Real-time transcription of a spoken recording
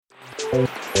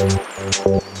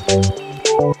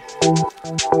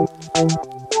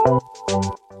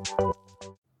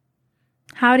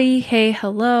Howdy, hey,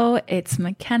 hello, it's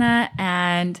McKenna,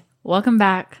 and welcome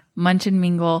back, Munch and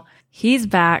Mingle. He's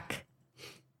back.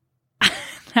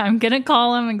 I'm going to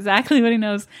call him exactly what he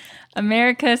knows.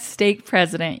 America's Steak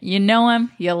President. You know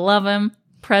him, you love him,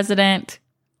 President,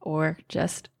 or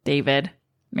just David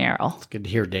Merrill. It's good to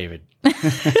hear David.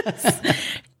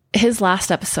 His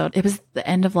last episode, it was the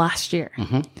end of last year.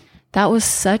 Mm-hmm. That was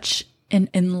such an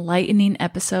enlightening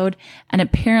episode, and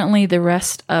apparently the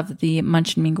rest of the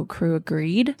Munch and Mingle crew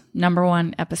agreed.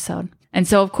 #1 episode. And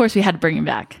so, of course, we had to bring him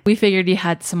back. We figured he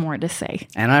had some more to say.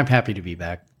 And I'm happy to be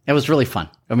back. It was really fun.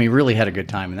 I mean, really had a good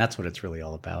time, and that's what it's really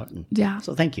all about. And yeah.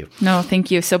 So thank you. No,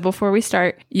 thank you. So before we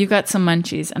start, you got some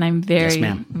munchies, and I'm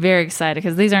very excited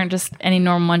because these aren't just any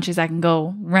normal munchies I can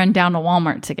go run down to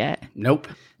Walmart to get. Nope.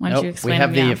 Why don't you explain We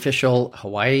have them? the official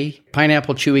Hawaii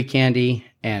pineapple chewy candy,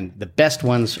 and the best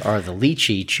ones are the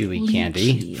lychee chewy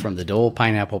candy from the Dole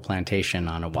Pineapple Plantation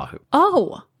on Oahu.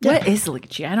 Oh, what is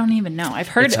lychee? I don't even know. I've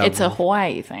heard it's a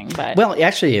Hawaii thing, but well,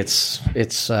 actually, it's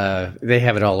they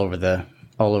have it all over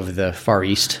the Far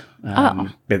East.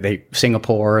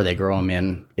 Singapore, they grow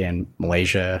them in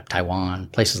Malaysia, Taiwan,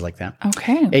 places like that.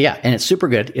 Okay. Yeah, and it's super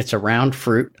good. It's a round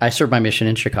fruit. I served my mission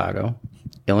in Chicago,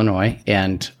 Illinois,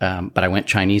 and but I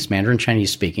went Mandarin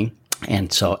Chinese speaking.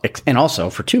 And so, and also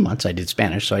for 2 months I did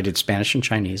Spanish. So I did Spanish and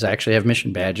Chinese. I actually have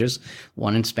mission badges,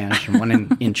 one in Spanish and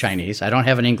one in Chinese. I don't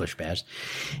have an English badge.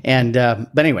 And,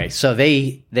 but anyway, so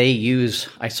they use,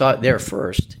 I saw it there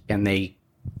first, and they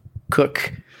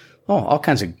cook, all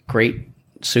kinds of great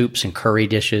soups and curry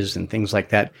dishes and things like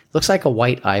that. Looks like a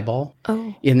white eyeball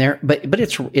in there, but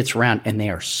it's round, and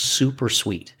they are super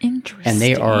sweet. Interesting. And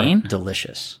they are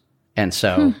delicious. And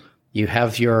so you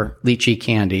have your lychee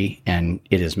candy, and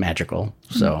it is magical.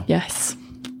 So yes,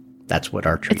 that's what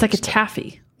our treat is. It's like a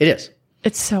taffy. It is.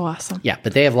 It's so awesome. Yeah,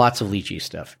 but they have lots of lychee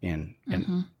stuff in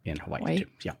Hawaii too.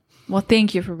 Yeah. Well,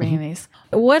 thank you for bringing these.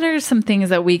 What are some things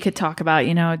that we could talk about?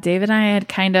 You know, David and I had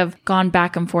kind of gone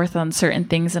back and forth on certain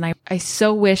things, and I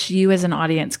so wish you as an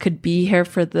audience could be here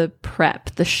for the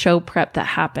show prep that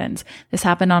happens. This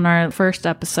happened on our first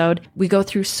episode. We go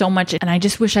through so much, and I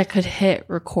just wish I could hit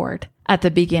record at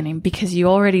the beginning, because you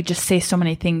already just say so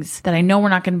many things that I know we're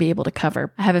not going to be able to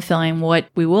cover. I have a feeling what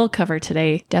we will cover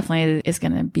today definitely is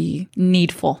going to be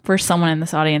needful for someone in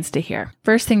this audience to hear.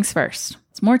 First things first.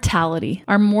 It's mortality,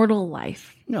 our mortal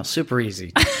life. No, super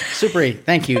easy. Super easy.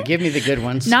 Thank you. Give me the good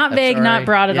ones. Not vague, not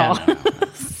broad at all. No.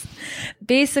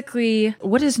 Basically,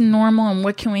 what is normal and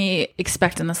what can we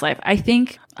expect in this life? I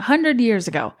think 100 years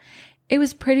ago, it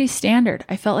was pretty standard.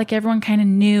 I felt like everyone kind of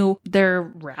knew their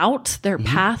route, their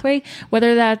pathway,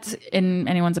 whether that's, in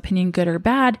anyone's opinion, good or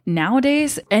bad.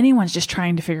 Nowadays, anyone's just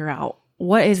trying to figure out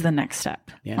what is the next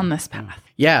step on this path.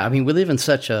 Yeah, I mean, we live in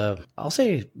such I'll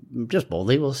say just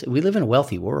boldly, we live in a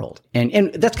wealthy world.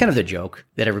 And that's kind of the joke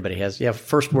that everybody has. You have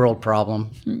first world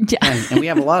problem. Yeah. And we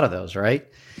have a lot of those, right?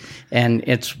 And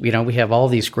it's, we have all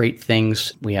these great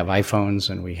things. We have iPhones,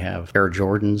 and we have Air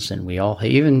Jordans, and we all,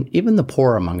 even the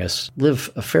poor among us, live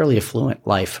a fairly affluent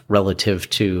life relative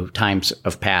to times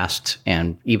of past,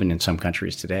 and even in some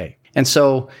countries today. And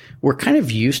so we're kind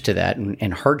of used to that,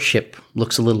 and hardship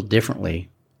looks a little differently.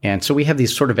 And so we have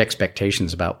these sort of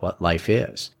expectations about what life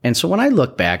is. And so when I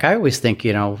look back, I always think,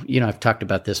 I've talked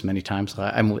about this many times.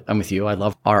 I'm with you. I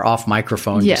love our off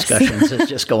microphone discussions that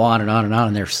just go on and on and on.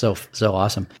 And they're so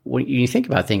awesome. When you think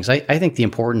about things, I think the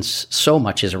importance so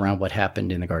much is around what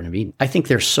happened in the Garden of Eden. I think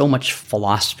there's so much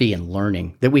philosophy and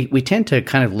learning that we tend to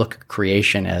kind of look at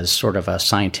creation as sort of a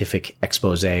scientific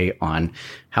expose on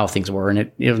how things were. And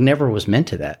it never was meant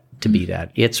to be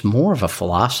that. It's more of a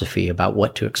philosophy about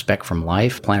what to expect from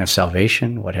life, plan of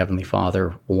salvation, what Heavenly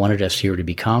Father wanted us here to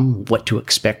become, what to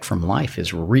expect from life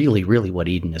is really, really what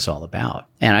Eden is all about.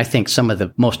 And I think some of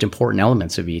the most important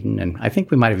elements of Eden, and I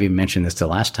think we might have even mentioned this the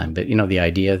last time, but the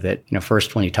idea that,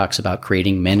 first when he talks about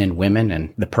creating men and women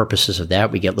and the purposes of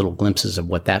that, we get little glimpses of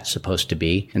what that's supposed to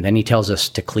be. And then he tells us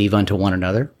to cleave unto one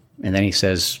another. And then he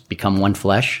says, become one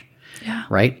flesh. Yeah.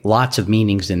 Right? Lots of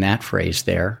meanings in that phrase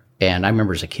there. And I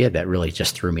remember as a kid, that really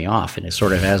just threw me off. And it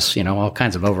sort of has, all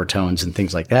kinds of overtones and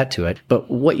things like that to it.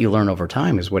 But what you learn over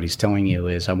time is what he's telling you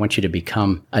is, I want you to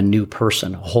become a new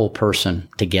person, a whole person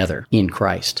together in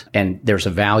Christ. And there's a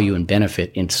value and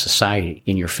benefit in society,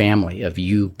 in your family, of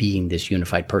you being this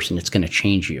unified person. It's going to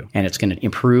change you. And it's going to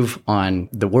improve on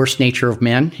the worst nature of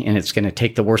men. And it's going to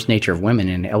take the worst nature of women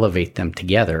and elevate them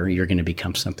together. You're going to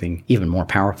become something even more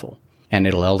powerful. And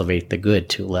it'll elevate the good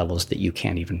to levels that you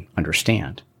can't even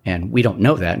understand. And we don't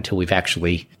know that until we've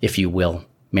actually, if you will,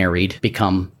 married,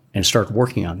 become and start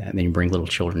working on that. And then you bring little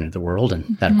children into the world,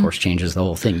 and that, of course, changes the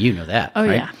whole thing. You know that, Oh,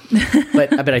 right? yeah.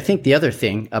 But I think the other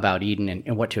thing about Eden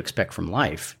and what to expect from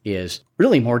life is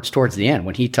really more towards the end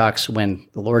when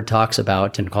the Lord talks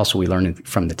about, and also we learn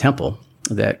from the temple,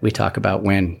 that we talk about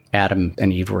when Adam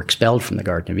and Eve were expelled from the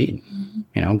Garden of Eden.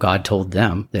 God told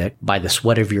them that by the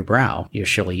sweat of your brow, you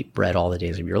shall eat bread all the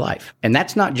days of your life. And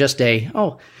that's not just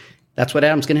that's what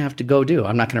Adam's going to have to go do.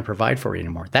 I'm not going to provide for you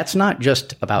anymore. That's not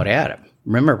just about Adam.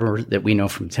 Remember that we know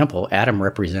from the temple, Adam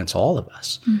represents all of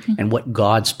us and what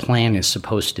God's plan is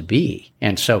supposed to be.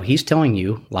 And so he's telling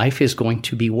you life is going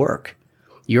to be work.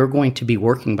 You're going to be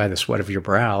working by the sweat of your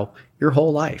brow your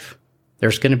whole life.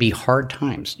 There's going to be hard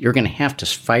times. You're going to have to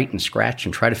fight and scratch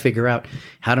and try to figure out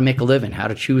how to make a living, how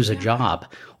to choose a job,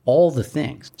 all the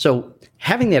things. So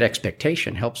having that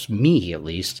expectation helps me at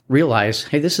least realize,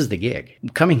 hey, this is the gig.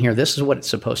 Coming here, this is what it's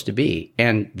supposed to be.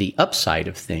 And the upside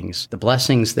of things, the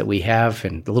blessings that we have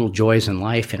and the little joys in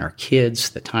life and our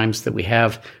kids, the times that we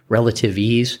have relative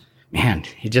ease, man,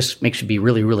 it just makes you be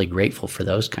really, really grateful for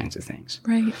those kinds of things.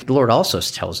 Right. The Lord also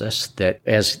tells us that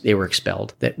as they were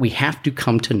expelled, that we have to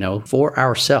come to know for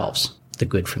ourselves the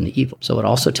good from the evil. So it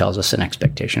also tells us an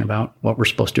expectation about what we're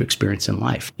supposed to experience in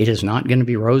life. It is not going to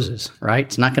be roses, right?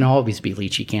 It's not going to always be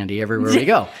lychee candy everywhere we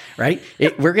go, right?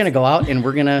 We're going to go out and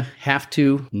we're going to have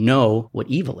to know what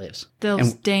evil is.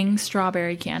 Those dang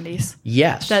strawberry candies.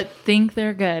 Yes. That think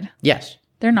they're good. Yes.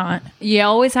 They're not. You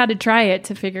always had to try it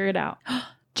to figure it out.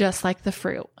 Just like the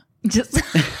fruit. Just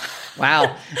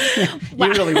Wow. You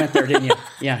really went there, didn't you?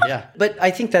 Yeah. But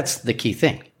I think that's the key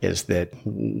thing, is that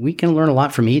we can learn a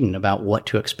lot from Eden about what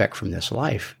to expect from this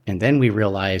life. And then we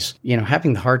realize,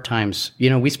 having the hard times,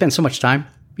 we spend so much time,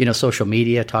 social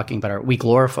media talking about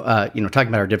talking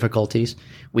about our difficulties.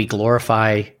 We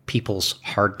glorify people's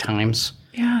hard times.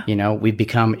 Yeah.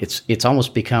 It's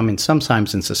almost become, in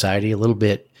sometimes in society, a little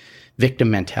bit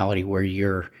victim mentality where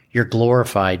you're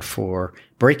glorified for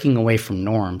breaking away from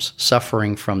norms,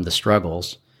 suffering from the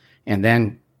struggles, and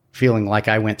then feeling like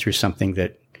I went through something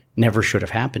that never should have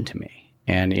happened to me.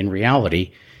 And in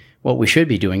reality, what we should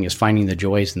be doing is finding the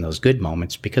joys in those good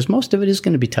moments, because most of it is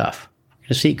going to be tough. We're going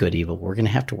to see good, evil. We're going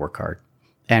to have to work hard.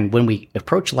 And when we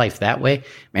approach life that way,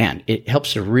 man, it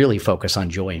helps to really focus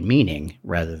on joy and meaning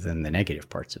rather than the negative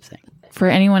parts of things. For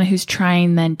anyone who's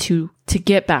trying then to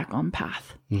get back on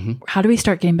path, how do we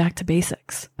start getting back to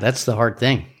basics? That's the hard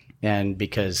thing. And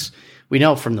because we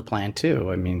know from the plan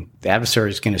too, the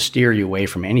adversary is going to steer you away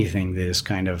from anything that is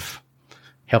kind of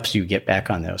helps you get back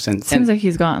on those. And seems like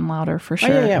he's gotten louder for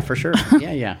sure. Oh, yeah, for sure.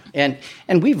 Yeah. And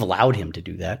we've allowed him to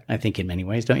do that, I think, in many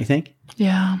ways, don't you think?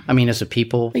 Yeah. As a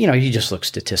people, you just look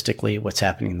statistically at what's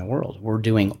happening in the world. We're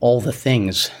doing all the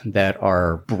things that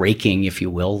are breaking, if you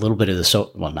will, a little bit of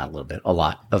not a little bit, a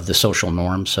lot of the social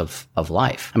norms of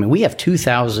life. We have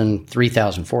 2,000,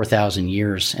 3,000, 4,000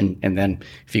 years. And then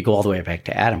if you go all the way back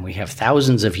to Adam, we have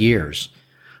thousands of years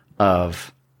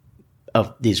of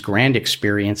these grand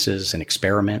experiences and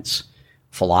experiments,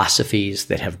 philosophies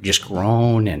that have just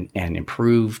grown and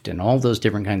improved, and all those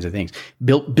different kinds of things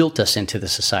built us into the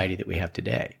society that we have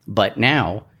today. But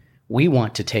now we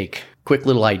want to take quick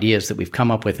little ideas that we've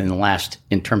come up with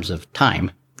in terms of time,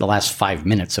 the last 5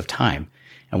 minutes of time.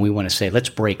 And we want to say, let's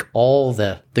break all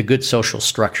the good social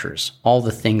structures, all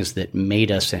the things that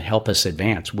made us and help us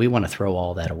advance. We want to throw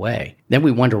all that away. Then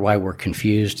we wonder why we're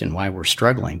confused and why we're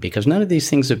struggling, because none of these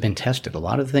things have been tested. A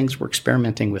lot of the things we're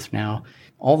experimenting with now,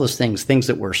 all those things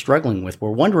that we're struggling with,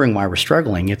 we're wondering why we're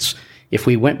struggling. It's if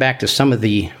we went back to some of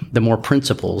the more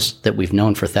principles that we've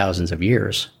known for thousands of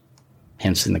years,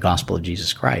 hence in the gospel of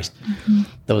Jesus Christ,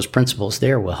 those principles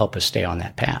there will help us stay on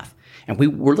that path. And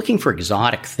we're looking for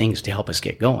exotic things to help us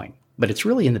get going, but it's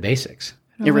really in the basics.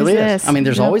 It really is.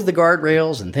 There's always the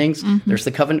guardrails and things. There's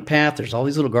the covenant path. There's all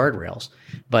these little guardrails.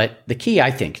 But the key,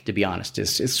 I think, to be honest,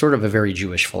 is it's sort of a very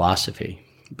Jewish philosophy.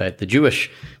 But the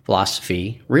Jewish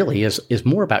philosophy really is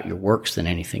more about your works than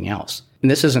anything else.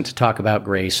 And this isn't to talk about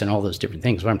grace and all those different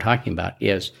things. What I'm talking about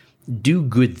is do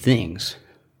good things,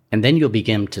 and then you'll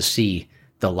begin to see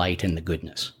the light and the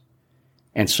goodness.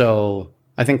 And so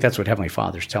I think that's what Heavenly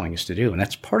Father's telling us to do. And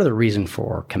that's part of the reason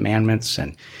for commandments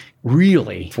and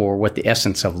really for what the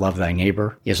essence of love thy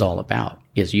neighbor is all about,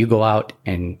 is you go out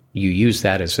and you use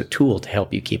that as a tool to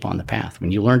help you keep on the path.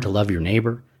 When you learn to love your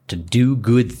neighbor, to do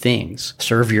good things,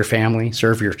 serve your family,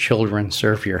 serve your children,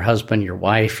 serve your husband, your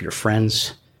wife, your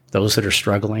friends, those that are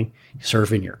struggling,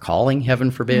 serve in your calling,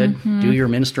 heaven forbid, do your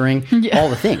ministering, all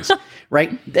the things.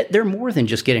 Right? They're more than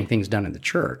just getting things done in the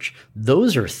church.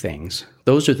 Those are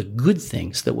the good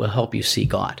things that will help you see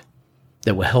God,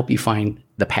 that will help you find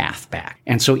the path back.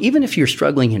 And so even if you're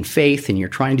struggling in faith and you're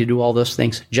trying to do all those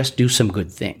things, just do some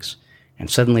good things. And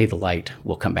suddenly the light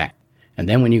will come back. And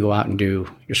then when you go out and do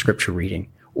your scripture reading,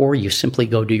 or you simply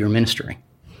go do your ministry,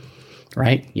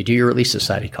 right? You do your Relief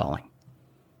Society calling.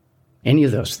 Any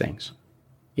of those things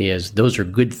those are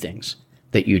good things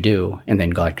that you do, and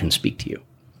then God can speak to you.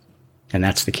 And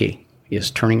that's the key, is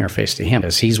turning our face to him,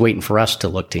 as he's waiting for us to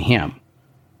look to him.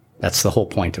 That's the whole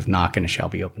point of knock and it shall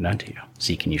be opened unto you.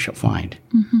 Seek and you shall find.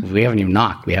 Mm-hmm. We haven't even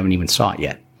knocked. We haven't even sought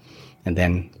yet. And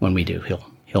then when we do,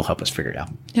 he'll help us figure it out.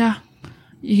 Yeah.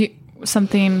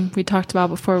 Something we talked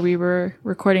about before we were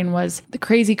recording was the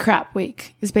crazy crap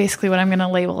week is basically what I'm going to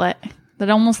label it. That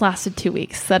almost lasted 2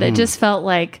 weeks. That it just felt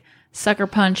like sucker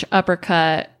punch,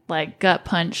 uppercut, like gut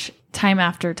punch, time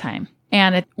after time.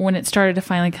 And when it started to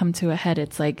finally come to a head,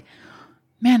 it's like,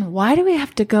 man, why do we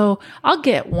have to go? I'll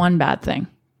get one bad thing.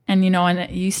 And,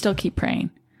 and you still keep praying.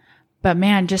 But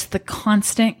man, just the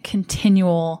constant,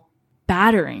 continual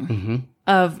battering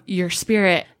of your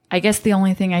spirit. I guess the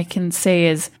only thing I can say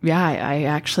is, I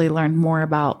actually learned more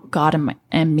about God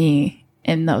and me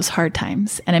in those hard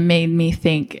times. And it made me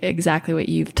think exactly what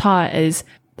you've taught is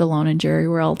the Lone and Jerry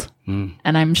world. And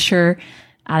I'm sure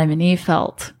Adam and Eve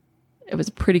felt it was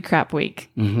a pretty crap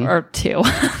week or two.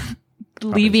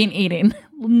 Leaving Eden,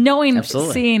 knowing,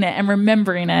 Absolutely. Seeing it and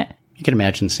remembering it. You can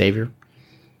imagine Savior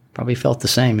probably felt the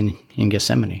same in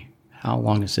Gethsemane. How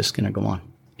long is this going to go on?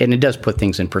 And it does put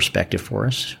things in perspective for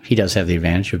us. He does have the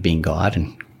advantage of being God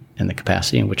and the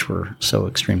capacity in which we're so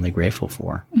extremely grateful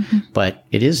for. But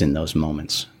it is in those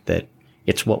moments that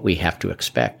it's what we have to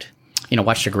expect.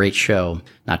 Watched a great show,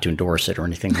 not to endorse it or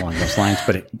anything along those lines,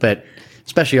 but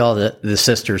especially all the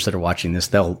sisters that are watching this,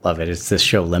 they'll love it. It's this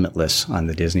show Limitless on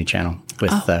the Disney Channel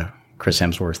with Chris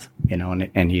Hemsworth,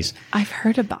 and he's... I've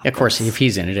heard about Of course, if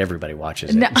he's in it, everybody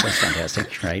watches it. No. That's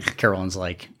fantastic, right? Carolyn's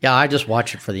like, yeah, I just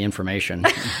watch it for the information,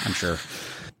 I'm sure.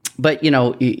 But,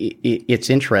 it's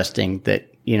interesting that,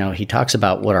 he talks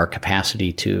about what our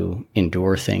capacity to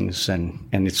endure things, and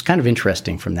it's kind of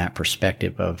interesting from that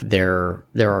perspective of there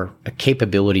are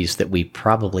capabilities that we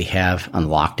probably have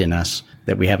unlocked in us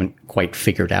that we haven't quite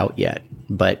figured out yet.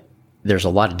 But there's a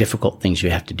lot of difficult things you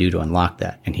have to do to unlock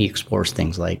that. And he explores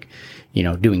things like,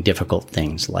 doing difficult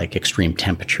things like extreme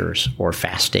temperatures or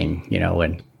fasting,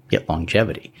 and get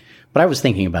longevity. But I was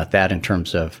thinking about that in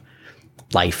terms of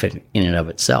life in and of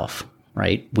itself,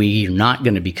 right? We're not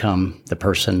going to become the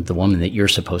person, the woman that you're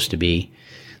supposed to be,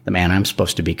 the man I'm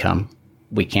supposed to become.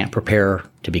 We can't prepare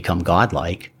to become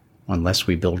godlike unless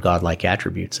we build godlike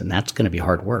attributes. And that's going to be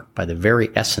hard work by the very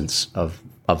essence of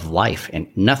life. And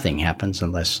nothing happens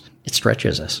unless it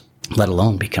stretches us, let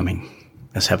alone becoming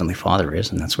as Heavenly Father is.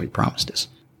 And that's what he promised us.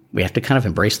 We have to kind of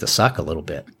embrace the suck a little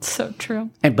bit. So true.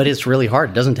 But it's really hard.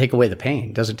 It doesn't take away the pain.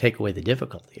 It doesn't take away the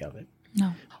difficulty of it.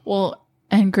 No. Well,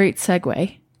 and great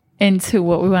segue into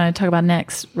what we want to talk about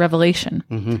next,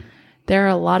 Revelation. There are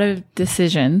a lot of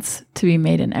decisions to be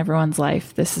made in everyone's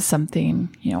life. This is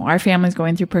something, our family's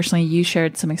going through personally. You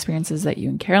shared some experiences that you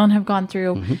and Carolyn have gone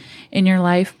through in your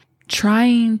life.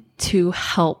 Trying to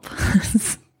help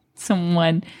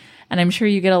someone, and I'm sure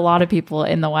you get a lot of people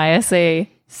in the YSA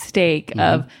stake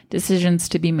of decisions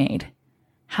to be made.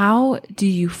 How do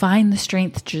you find the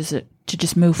strength to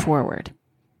just move forward?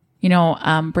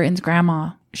 Britton's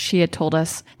grandma, she had told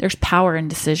us there's power in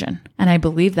decision, and I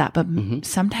believe that, but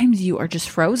sometimes you are just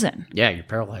frozen. Yeah, you're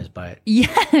paralyzed by it.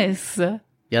 Yes.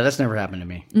 Yeah, that's never happened to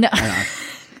me. No.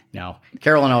 No,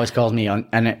 Carolyn always calls me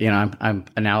I'm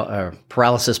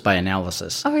paralysis by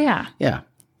analysis. Oh yeah, yeah,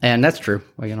 and that's true.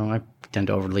 Well, I tend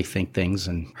to overly think things,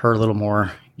 and her a little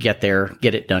more get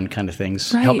it done kind of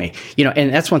things help me.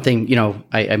 And that's one thing.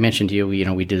 I mentioned to you.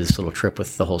 We did this little trip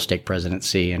with the whole stake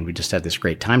presidency, and we just had this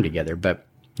great time together. But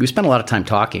we spent a lot of time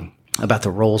talking about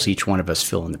the roles each one of us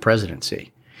fill in the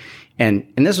presidency, and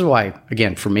this is why,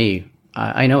 again, for me.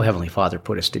 I know Heavenly Father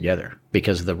put us together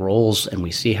because of the roles, and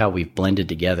we see how we've blended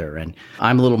together. And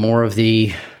I'm a little more of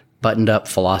the buttoned up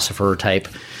philosopher type,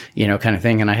 kind of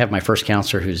thing. And I have my first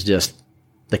counselor who's just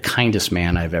the kindest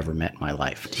man I've ever met in my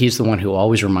life. He's the one who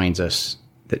always reminds us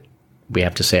that we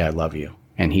have to say, I love you.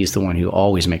 And he's the one who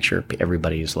always makes sure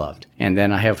everybody is loved. And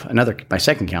then I have my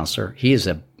second counselor. He is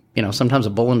sometimes a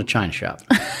bull in a china shop.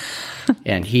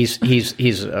 And he's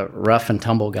a rough and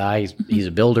tumble guy. He's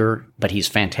a builder, but he's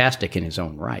fantastic in his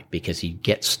own right because he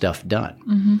gets stuff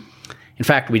done. In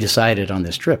fact, we decided on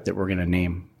this trip that we're going to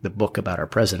name the book about our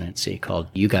presidency called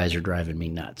You Guys Are Driving Me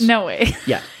Nuts. No way.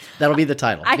 Yeah. That'll be the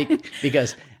title.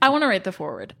 Because I want to write the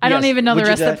foreword. I don't even know the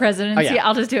rest of the presidency. Oh, yeah.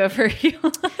 I'll just do it for you.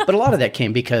 But a lot of that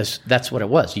came because that's what it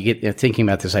was. You get thinking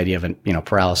about this idea of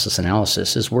paralysis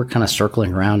analysis is we're kind of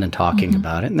circling around and talking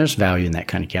about it, and there's value in that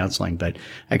kind of counseling. But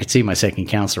I could see my second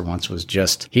counselor once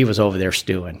he was over there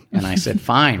stewing, and I said,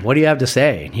 "Fine, what do you have to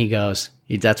say?" And he goes,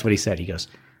 that's what he said. He goes,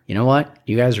 "You know what?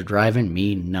 You guys are driving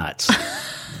me nuts.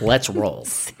 Let's roll."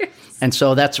 And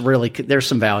so that's really, there's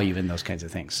some value in those kinds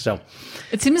of things. So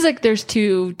it seems like there's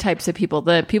two types of people.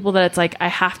 The people that it's like, I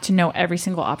have to know every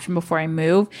single option before I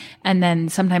move. And then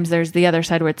sometimes there's the other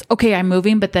side where it's, okay, I'm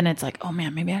moving, but then it's like, oh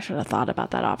man, maybe I should have thought about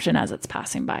that option as it's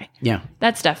passing by. Yeah.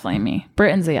 That's definitely me.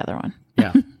 Britton's the other one.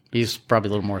 Yeah. He's probably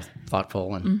a little more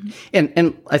thoughtful.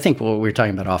 And I think what we were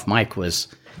talking about off mic was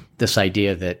this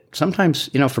idea that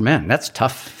sometimes, for men, that's a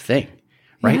tough thing,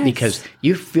 right? Yes. Because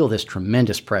you feel this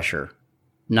tremendous pressure.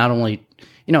 Not only,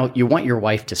 you want your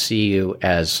wife to see you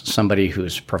as somebody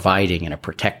who's providing and a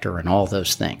protector and all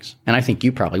those things. And I think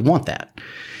you probably want that.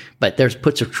 But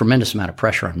puts a tremendous amount of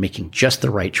pressure on making just the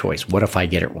right choice. What if I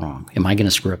get it wrong? Am I going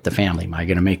to screw up the family? Am I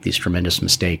going to make these tremendous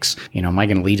mistakes? Am I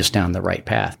going to lead us down the right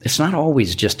path? It's not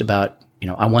always just about,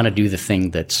 I want to do the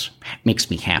thing that makes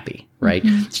me happy, right?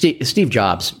 Mm-hmm. Steve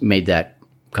Jobs made that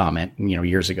comment,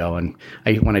 years ago. And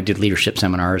when I did leadership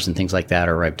seminars and things like that,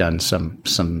 or I've done some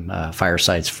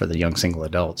firesides for the young single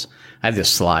adults, I have this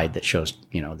slide that shows,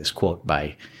 this quote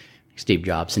by Steve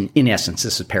Jobs. And in essence,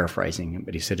 this is paraphrasing him,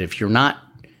 but he said, if you're not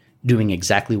doing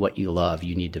exactly what you love,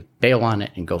 you need to bail on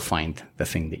it and go find the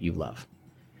thing that you love.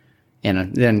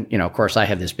 And then, of course, I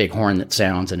have this big horn that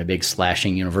sounds and a big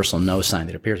slashing universal no sign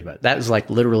that appears. But that is like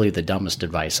literally the dumbest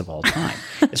advice of all time.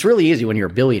 It's really easy when you're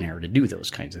a billionaire to do those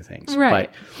kinds of things.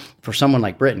 Right. But for someone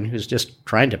like Britton, who's just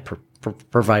trying to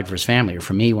provide for his family, or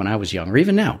for me when I was young, or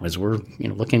even now, as we're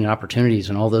looking at opportunities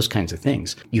and all those kinds of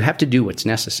things, you have to do what's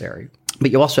necessary.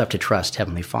 But you also have to trust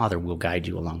Heavenly Father will guide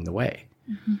you along the way.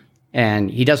 Mm-hmm.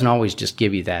 And he doesn't always just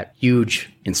give you that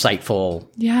huge, insightful,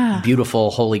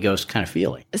 beautiful Holy Ghost kind of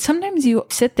feeling. Sometimes you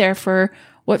sit there for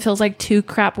what feels like 2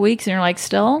 crap weeks and you're like,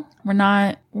 still, we're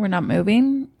not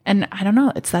moving. And I don't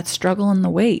know, it's that struggle and the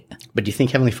wait. But do you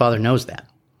think Heavenly Father knows that?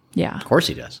 Yeah. Of course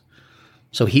he does.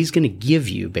 So he's going to give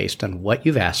you based on what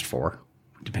you've asked for,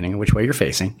 depending on which way you're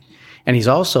facing. And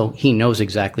he knows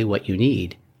exactly what you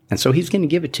need. And so he's going to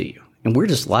give it to you. And we're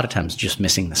just a lot of times just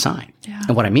missing the sign. Yeah.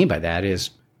 And what I mean by that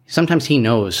is, sometimes he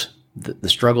knows the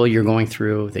struggle you're going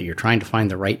through, that you're trying to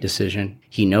find the right decision.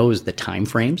 He knows the time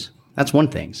frames. That's one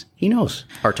thing. He knows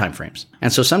our time frames.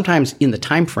 And so sometimes in the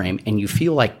time frame, and you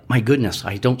feel like, my goodness,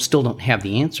 I still don't have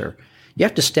the answer. You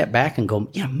have to step back and go,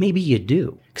 yeah, maybe you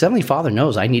do. Because Heavenly Father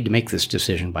knows I need to make this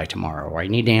decision by tomorrow, or I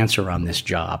need to answer on this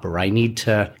job, or I need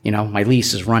to, my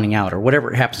lease is running out, or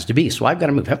whatever it happens to be. So I've got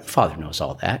to move. Heavenly Father knows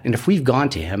all that. And if we've gone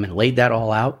to him and laid that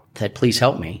all out, that please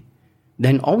help me,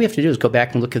 then all we have to do is go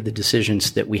back and look at the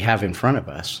decisions that we have in front of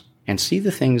us and see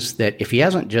the things that if he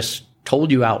hasn't just told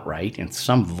you outright in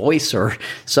some voice or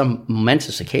some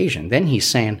momentous occasion, then he's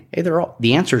saying, hey,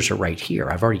 the answers are right here.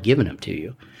 I've already given them to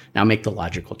you. Now make the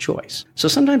logical choice. So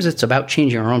sometimes it's about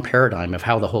changing our own paradigm of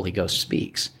how the Holy Ghost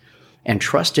speaks and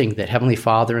trusting that Heavenly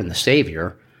Father and the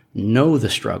Savior know the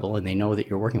struggle and they know that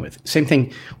you're working with. Same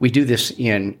thing, we do this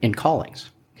in callings.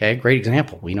 Okay, great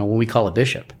example. When we call a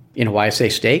bishop, why I say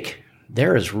stake,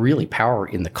 there is really power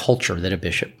in the culture that a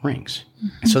bishop brings.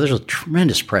 Mm-hmm. And so there's a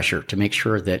tremendous pressure to make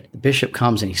sure that the bishop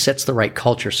comes and he sets the right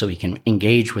culture so he can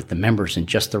engage with the members in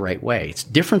just the right way. It's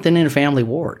different than in a family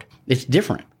ward. It's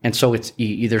different. And so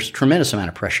there's a tremendous amount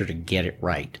of pressure to get it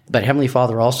right. But Heavenly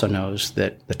Father also knows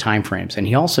that the time frames, and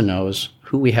he also knows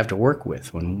who we have to work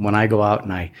with. When I go out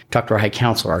and I talk to our high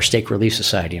counselor, our stake relief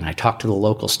society, and I talk to the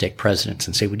local stake presidents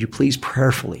and say, would you please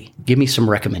prayerfully give me some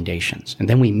recommendations? And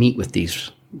then we meet with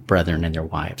these brethren and their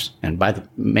wives. And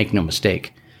make no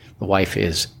mistake, the wife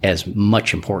is as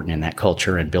much important in that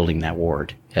culture and building that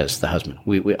ward as the husband.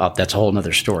 That's a whole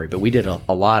other story. But we did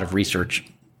a lot of research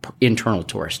internal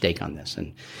to our stake on this,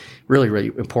 and really, really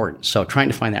important. So trying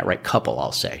to find that right couple,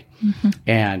 I'll say. Mm-hmm.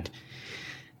 And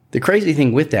the crazy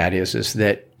thing with that is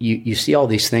that you see all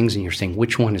these things and you're saying,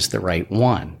 which one is the right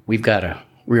one? We've got to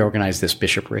reorganize this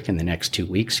bishopric in the next 2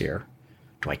 weeks here.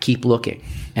 Do I keep looking?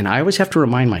 And I always have to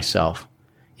remind myself,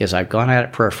 as I've gone at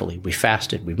it prayerfully, we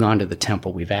fasted, we've gone to the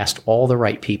temple, we've asked all the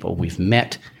right people, we've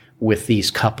met with these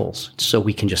couples so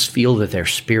we can just feel that their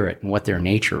spirit and what their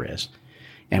nature is.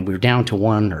 And we're down to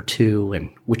 1 or 2, and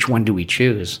which one do we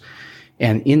choose?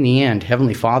 And in the end,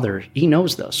 Heavenly Father, he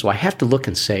knows those. So I have to look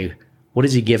and say, what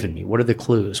has he given me? What are the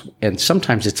clues? And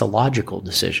sometimes it's a logical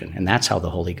decision, and that's how the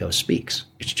Holy Ghost speaks.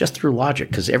 It's just through logic,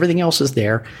 because everything else is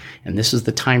there, and this is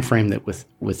the time frame that with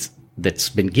that's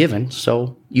been given.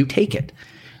 So you take it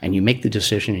and you make the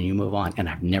decision and you move on. And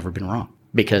I've never been wrong,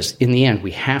 because in the end,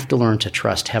 we have to learn to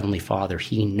trust Heavenly Father.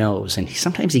 He knows, and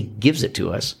sometimes he gives it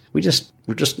to us. We're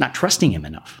just not trusting him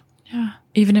enough. Yeah.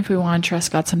 Even if we want to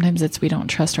trust God, sometimes we don't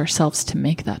trust ourselves to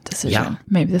make that decision. Yeah.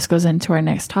 Maybe this goes into our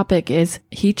next topic is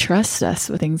he trusts us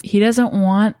with things. He doesn't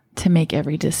want to make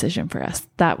every decision for us.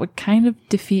 That would kind of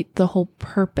defeat the whole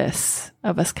purpose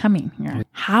of us coming here.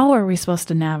 How are we supposed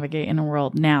to navigate in a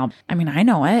world now? I mean, I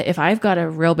know it. If I've got a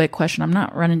real big question, I'm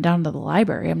not running down to the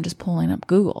library. I'm just pulling up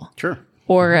Google. Sure.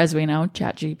 Or as we know,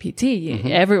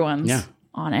 ChatGPT. Everyone's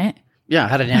on it. Yeah,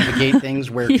 how to navigate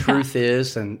things, where truth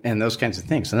is, and those kinds of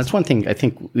things. And that's one thing I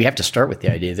think we have to start with,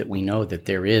 the idea that we know that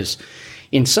there is,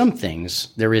 in some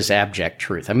things, there is abject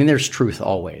truth. I mean, there's truth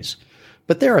always.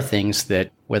 But there are things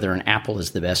that, whether an apple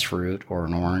is the best fruit, or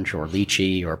an orange, or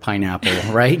lychee, or pineapple,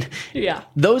 right? Yeah.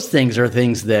 Those things are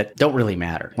things that don't really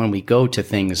matter when we go to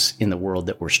things in the world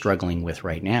that we're struggling with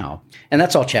right now. And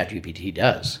that's all ChatGPT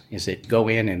does, is it go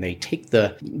in and they take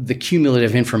the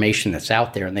cumulative information that's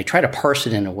out there and they try to parse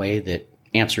it in a way that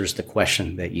answers the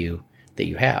question that you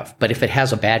have. But if it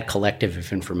has a bad collective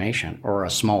of information, or a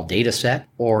small data set,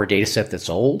 or a data set that's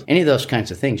old, any of those kinds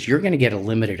of things, you're going to get a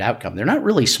limited outcome. They're not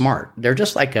really smart. They're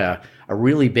just like a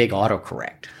really big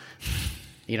autocorrect.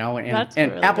 You know, and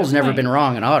really Apple's never been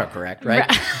wrong in autocorrect,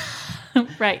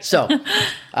 right? Right. So,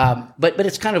 but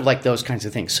it's kind of like those kinds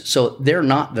of things. So they're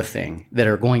not the thing that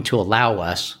are going to allow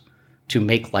us to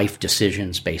make life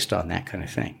decisions based on that kind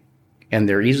of thing. And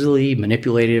they're easily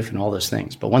manipulative and all those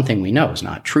things. But one thing we know is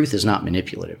truth is not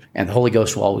manipulative. And the Holy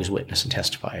Ghost will always witness and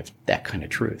testify of that kind of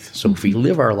truth. So if we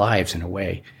live our lives in a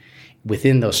way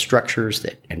within those structures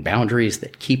and boundaries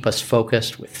that keep us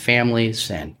focused with families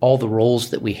and all the roles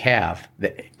that we have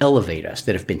that elevate us,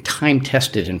 that have been time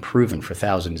tested and proven for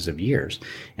thousands of years.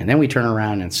 And then we turn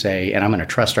around and say, and I'm going to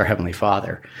trust our Heavenly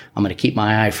Father. I'm going to keep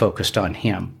my eye focused on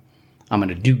Him. I'm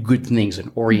going to do good things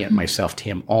and orient myself to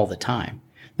Him all the time.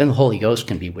 Then the Holy Ghost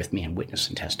can be with me and witness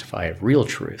and testify of real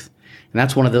truth. And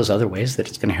that's one of those other ways that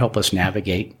it's going to help us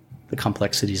navigate the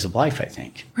complexities of life, I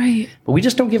think. Right. But we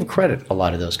just don't give credit a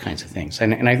lot of those kinds of things.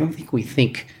 And I don't think we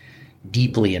think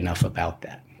deeply enough about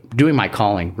that. Doing my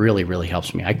calling really, really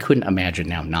helps me. I couldn't imagine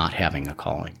now not having a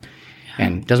calling. Yeah.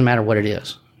 And it doesn't matter what it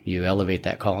is. You elevate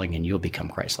that calling and you'll become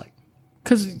Christ-like.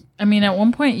 Because, I mean, at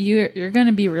one point you're going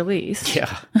to be released.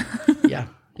 Yeah. Yeah.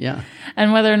 Yeah.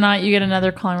 And whether or not you get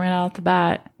another calling right out the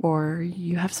bat, or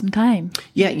you have some time.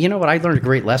 Yeah. You know what? I learned a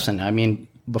great lesson. I mean,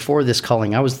 before this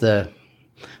calling, I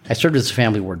served as a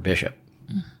family ward bishop,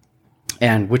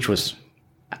 and which was,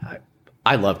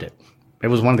 I loved it. It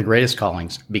was one of the greatest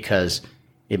callings because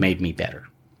it made me better.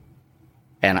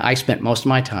 And I spent most of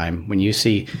my time, when you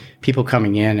see people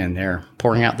coming in and they're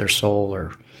pouring out their soul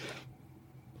or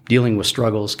dealing with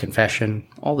struggles, confession,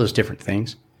 all those different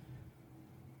things,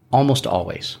 almost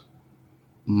always,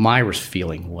 my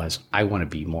feeling was, I want to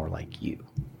be more like you.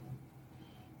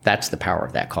 That's the power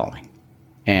of that calling.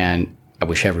 And I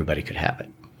wish everybody could have it.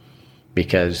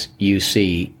 Because you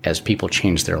see, as people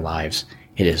change their lives,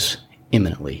 it is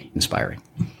eminently inspiring.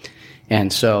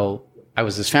 And so I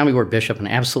was this family ward bishop and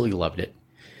I absolutely loved it.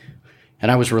 And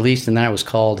I was released, and then I was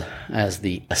called as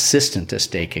the assistant to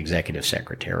stake executive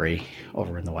secretary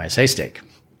over in the YSA stake.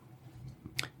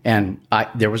 And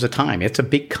there was a time, it's a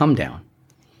big come down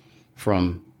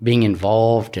from being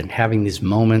involved and having these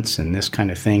moments and this kind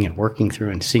of thing and working through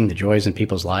and seeing the joys in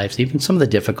people's lives, even some of the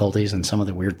difficulties and some of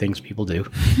the weird things people do,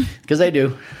 because they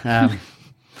do. And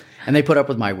they put up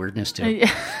with my weirdness too.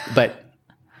 But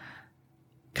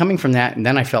coming from that, and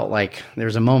then I felt like, there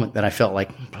was a moment that I felt like,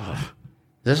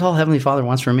 is this all Heavenly Father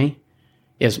wants from me?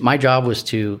 Is my job was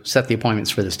to set the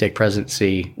appointments for the stake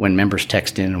presidency when members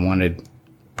text in and wanted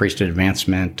priesthood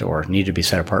advancement or needed to be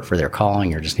set apart for their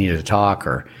calling or just needed to talk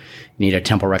or need a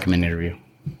temple recommend interview.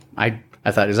 I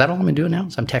thought, is that all I'm going to do now?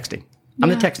 So I'm texting. I'm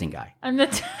the texting guy.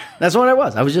 That's what I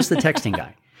was. I was just the texting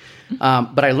guy.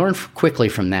 But I learned quickly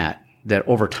from that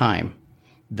over time,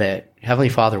 that Heavenly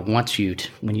Father wants you to,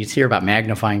 when you hear about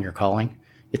magnifying your calling,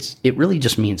 it really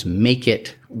just means make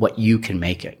it what you can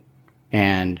make it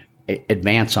and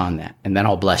advance on that. And then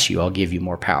I'll bless you. I'll give you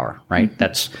more power, right? Mm-hmm.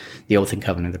 That's the oath and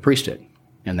covenant of the priesthood.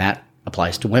 And that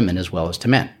applies to women as well as to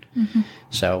men. Mm-hmm.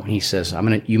 So he says,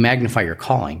 you magnify your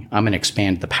calling. I'm going to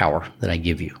expand the power that I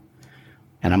give you.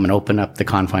 And I'm going to open up the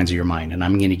confines of your mind. And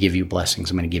I'm going to give you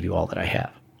blessings. I'm going to give you all that I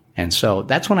have. And so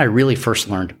that's when I really first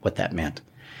learned what that meant.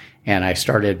 And I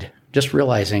started just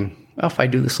realizing, well, if I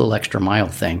do this little extra mile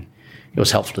thing, it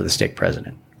was helpful to the stake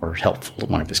president or helpful to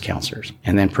one of his counselors.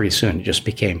 And then pretty soon it just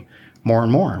became more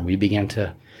and more. And we began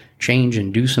to change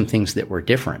and do some things that were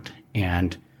different.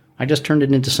 And I just turned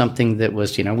it into something that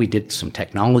was, we did some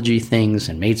technology things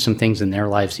and made some things in their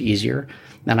lives easier.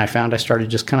 And I found I started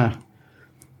just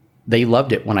they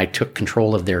loved it when I took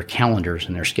control of their calendars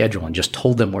and their schedule and just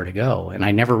told them where to go. And I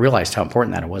never realized how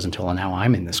important that it was until now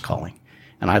I'm in this calling.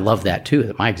 And I love that too,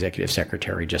 that my executive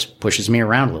secretary just pushes me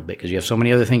around a little bit because you have so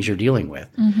many other things you're dealing with.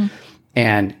 Mm-hmm.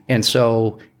 And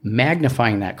so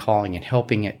magnifying that calling and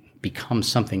helping it become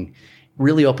something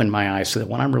really opened my eyes so that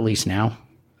when I'm released now,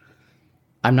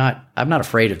 I'm not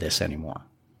afraid of this anymore.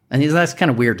 And that's kind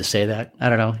of weird to say that. I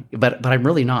don't know, but I'm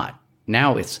really not.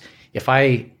 Now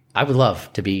I would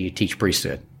love to teach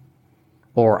priesthood,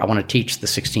 or I want to teach the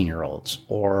 16-year-olds,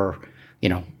 or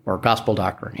gospel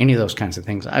doctrine, any of those kinds of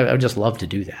things. I would just love to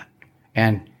do that.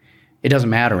 And it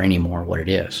doesn't matter anymore what it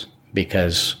is,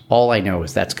 because all I know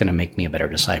is that's going to make me a better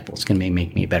disciple. It's going to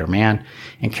make me a better man.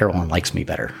 And Carolyn likes me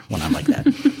better when I'm like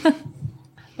that.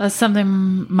 That's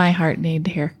something my heart needed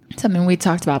to hear. Something we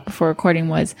talked about before recording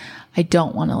was, I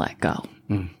don't want to let go.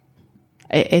 Mm.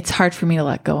 It's hard for me to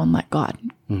let go and let God.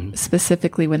 Mm.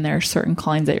 Specifically when there are certain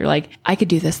callings that you're like, I could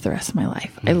do this the rest of my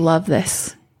life. Mm. I love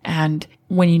this. And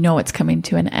when you know it's coming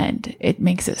to an end, it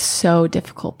makes it so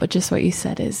difficult. But just what you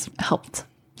said is helped.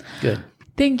 Good.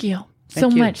 Thank you so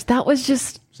much. That was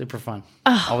just super fun.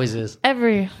 Always is. I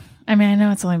know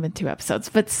it's only been 2 episodes,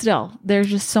 but still, there's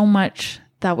just so much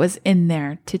that was in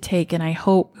there to take. And I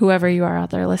hope whoever you are out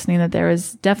there listening, that there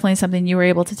was definitely something you were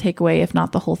able to take away. If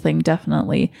not the whole thing,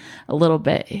 definitely a little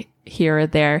bit here or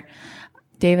there.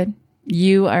 David,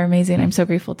 you are amazing. I'm so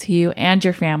grateful to you and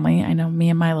your family. I know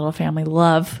me and my little family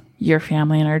love your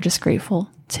family and are just grateful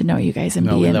to know you guys and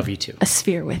be in love you too. A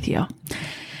sphere with you.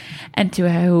 And to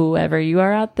whoever you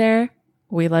are out there,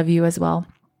 we love you as well.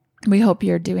 We hope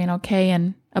you're doing okay.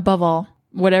 And above all,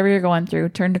 whatever you're going through,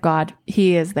 turn to God.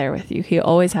 He is there with you. He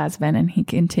always has been, and he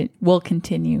will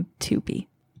continue to be.